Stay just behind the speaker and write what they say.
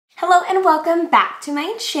Hello and welcome back to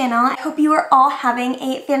my channel. I hope you are all having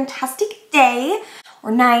a fantastic day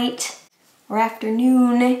or night or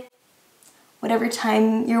afternoon, whatever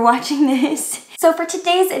time you're watching this. So for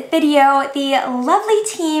today's video, the lovely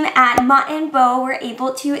team at Mott Bow were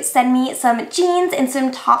able to send me some jeans and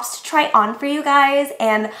some tops to try on for you guys,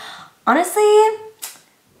 and honestly,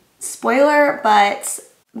 spoiler, but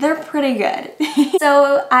they're pretty good.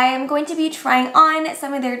 So I am going to be trying on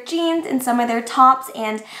some of their jeans and some of their tops,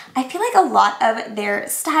 and I feel like a lot of their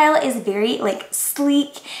style is very like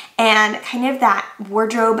sleek and kind of that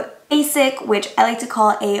wardrobe basic, which I like to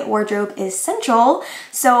call a wardrobe essential.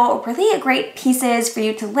 So really great pieces for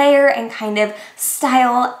you to layer and kind of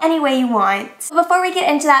style any way you want. Before we get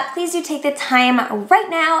into that, please do take the time right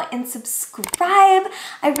now and subscribe.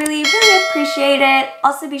 I really appreciate it.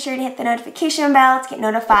 Also be sure to hit the notification bell to get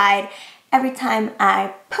notified every time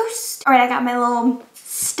I post. All right, I got my little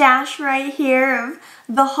stash right here of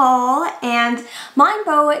the haul, and Mott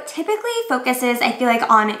Bow typically focuses, I feel like,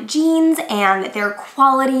 on jeans and their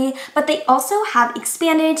quality, but they also have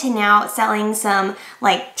expanded to now selling some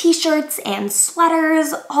like t-shirts and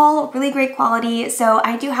sweaters, all really great quality. So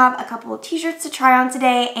I do have a couple of t-shirts to try on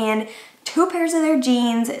today and 2 pairs of their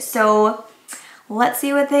jeans, so let's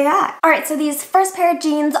see what they got. All right, so these first pair of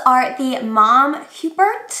jeans are the Mom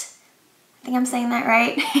Hubert. I think I'm saying that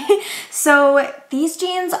right. So these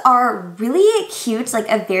jeans are really cute, like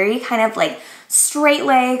a very kind of like straight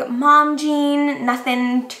leg mom jean,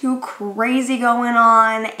 nothing too crazy going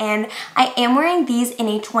on. And I am wearing these in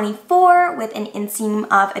a 24 with an inseam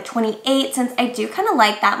of a 28, since I do kind of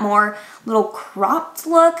like that more little cropped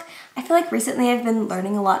look. I feel like recently I've been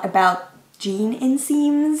learning a lot about jean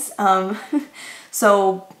inseams.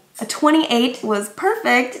 So a 28 was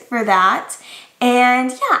perfect for that. And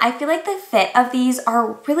yeah, I feel like the fit of these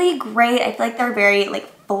are really great. I feel like they're very like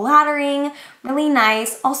flattering, really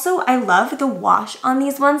nice. Also, I love the wash on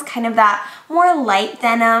these ones, kind of that more light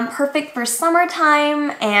denim, perfect for summertime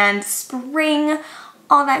and spring,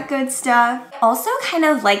 all that good stuff. I also kind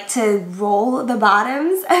of like to roll the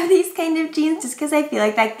bottoms of these kind of jeans just because I feel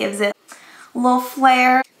like that gives it a little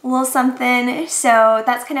flair, a little something. So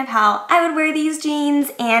that's kind of how I would wear these jeans.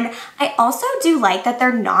 And I also do like that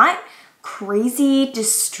they're not crazy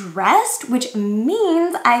distressed, which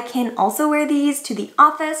means I can also wear these to the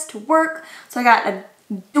office, to work. So I got a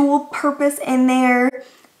dual purpose in there.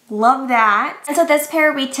 Love that. And so this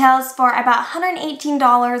pair retails for about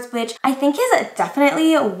 $118, which I think is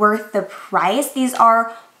definitely worth the price. These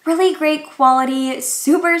are really great quality,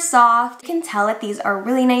 super soft. You can tell that these are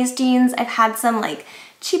really nice jeans. I've had some like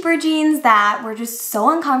cheaper jeans that were just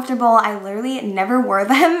so uncomfortable. I literally never wore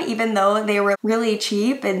them, even though they were really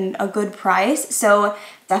cheap and a good price. So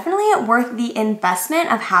definitely worth the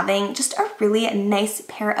investment of having just a really nice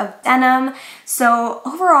pair of denim. So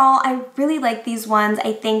overall, I really like these ones.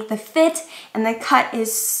 I think the fit and the cut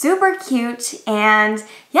is super cute, and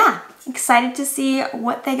yeah, excited to see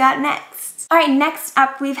what they got next. All right, next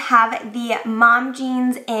up we have the mom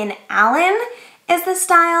jeans in Allen is the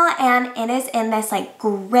style, and it is in this like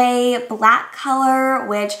gray black color,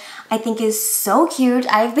 which I think is so cute.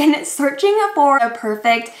 I've been searching for a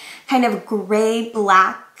perfect kind of gray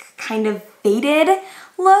black kind of faded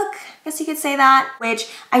look, I guess you could say that, which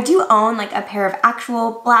I do own like a pair of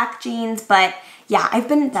actual black jeans, but yeah, I've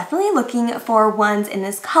been definitely looking for ones in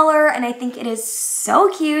this color, and I think it is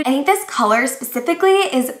so cute. I think this color specifically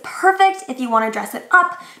is perfect if you want to dress it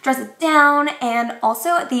up, dress it down, and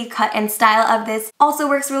also the cut and style of this also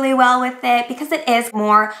works really well with it because it is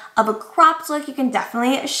more of a cropped look. You can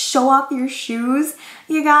definitely show off your shoes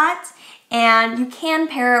you got. And you can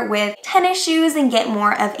pair it with tennis shoes and get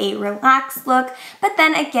more of a relaxed look, but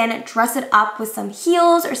then again, dress it up with some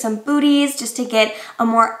heels or some booties just to get a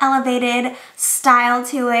more elevated style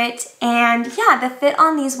to it. And yeah, the fit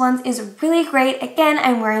on these ones is really great. Again,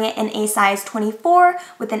 I'm wearing it in a size 24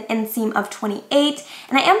 with an inseam of 28,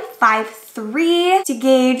 and I am 5'3" to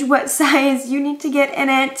gauge what size you need to get in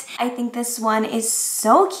it. I think this one is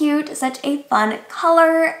so cute, such a fun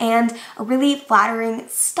color and a really flattering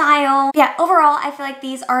style. Yeah, overall, I feel like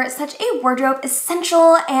these are such a wardrobe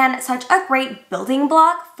essential and such a great building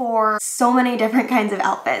block for so many different kinds of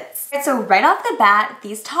outfits. So right off the bat,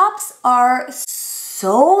 these tops are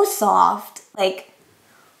so soft, like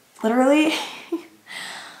literally,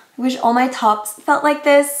 I wish all my tops felt like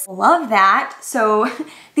this. Love that. So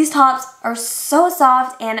These tops are so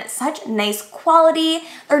soft and such nice quality.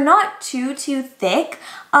 They're not too thick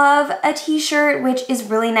of a t-shirt, which is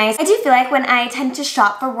really nice. I do feel like when I tend to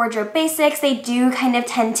shop for wardrobe basics, they do kind of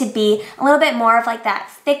tend to be a little bit more of like that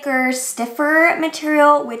thicker, stiffer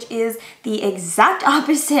material, which is the exact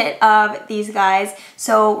opposite of these guys.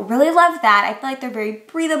 So really love that. I feel like they're very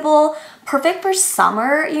breathable, perfect for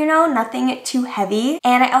summer, you know, nothing too heavy.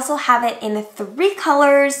 And I also have it in 3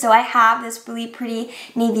 colors. So I have this really pretty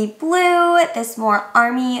navy blue, this more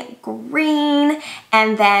army green,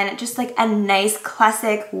 and then just like a nice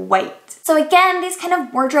classic white. So again, these kind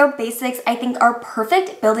of wardrobe basics I think are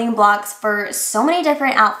perfect building blocks for so many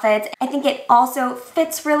different outfits. I think it also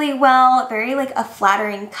fits really well, very like a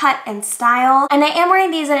flattering cut and style. And I am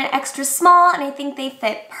wearing these in an extra small and I think they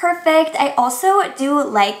fit perfect. I also do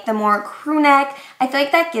like the more crew neck. I feel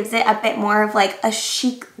like that gives it a bit more of like a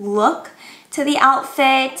chic look to the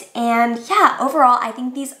outfit. And yeah, overall, I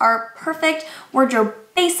think these are perfect wardrobe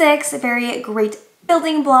basics, very great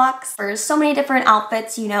building blocks for so many different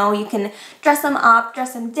outfits. You know, you can dress them up,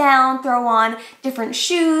 dress them down, throw on different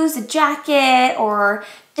shoes, a jacket, or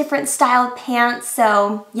different styled pants.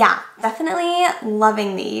 So yeah, definitely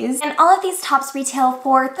loving these. And all of these tops retail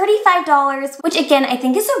for $35, which again, I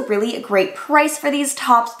think is a really great price for these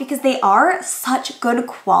tops because they are such good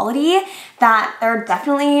quality that they're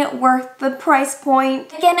definitely worth the price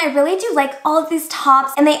point. Again, I really do like all of these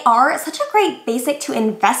tops and they are such a great basic to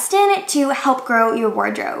invest in to help grow your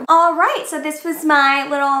wardrobe. All right, so this was my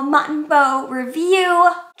little Mott Bow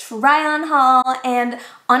review, try on haul, and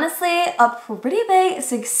honestly, a pretty big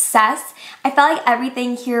success. I felt like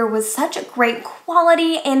everything here was such great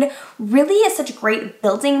quality and really such great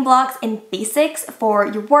building blocks and basics for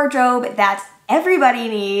your wardrobe that everybody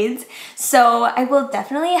needs. So I will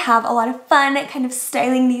definitely have a lot of fun kind of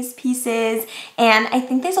styling these pieces, and I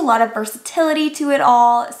think there's a lot of versatility to it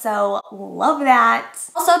all, so love that.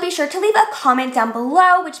 Also, be sure to leave a comment down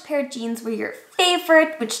below which pair of jeans were your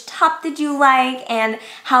favorite, which top did you like, and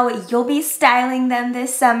how you'll be styling them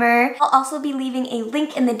this summer. I'll also be leaving a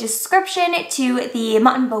link in the description to the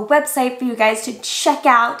Mott Bow website for you guys to check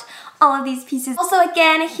out all of these pieces. Also,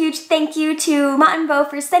 again, a huge thank you to Mott Bow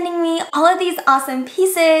for sending me all of these awesome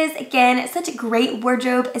pieces. Again, such great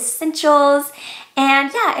wardrobe essentials.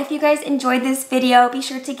 And yeah, if you guys enjoyed this video, be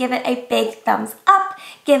sure to give it a big thumbs up,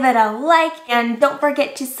 give it a like, and don't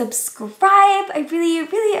forget to subscribe. I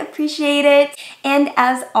really appreciate it. And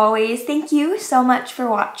as always, thank you so much for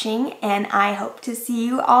watching, and I hope to see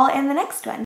you all in the next one.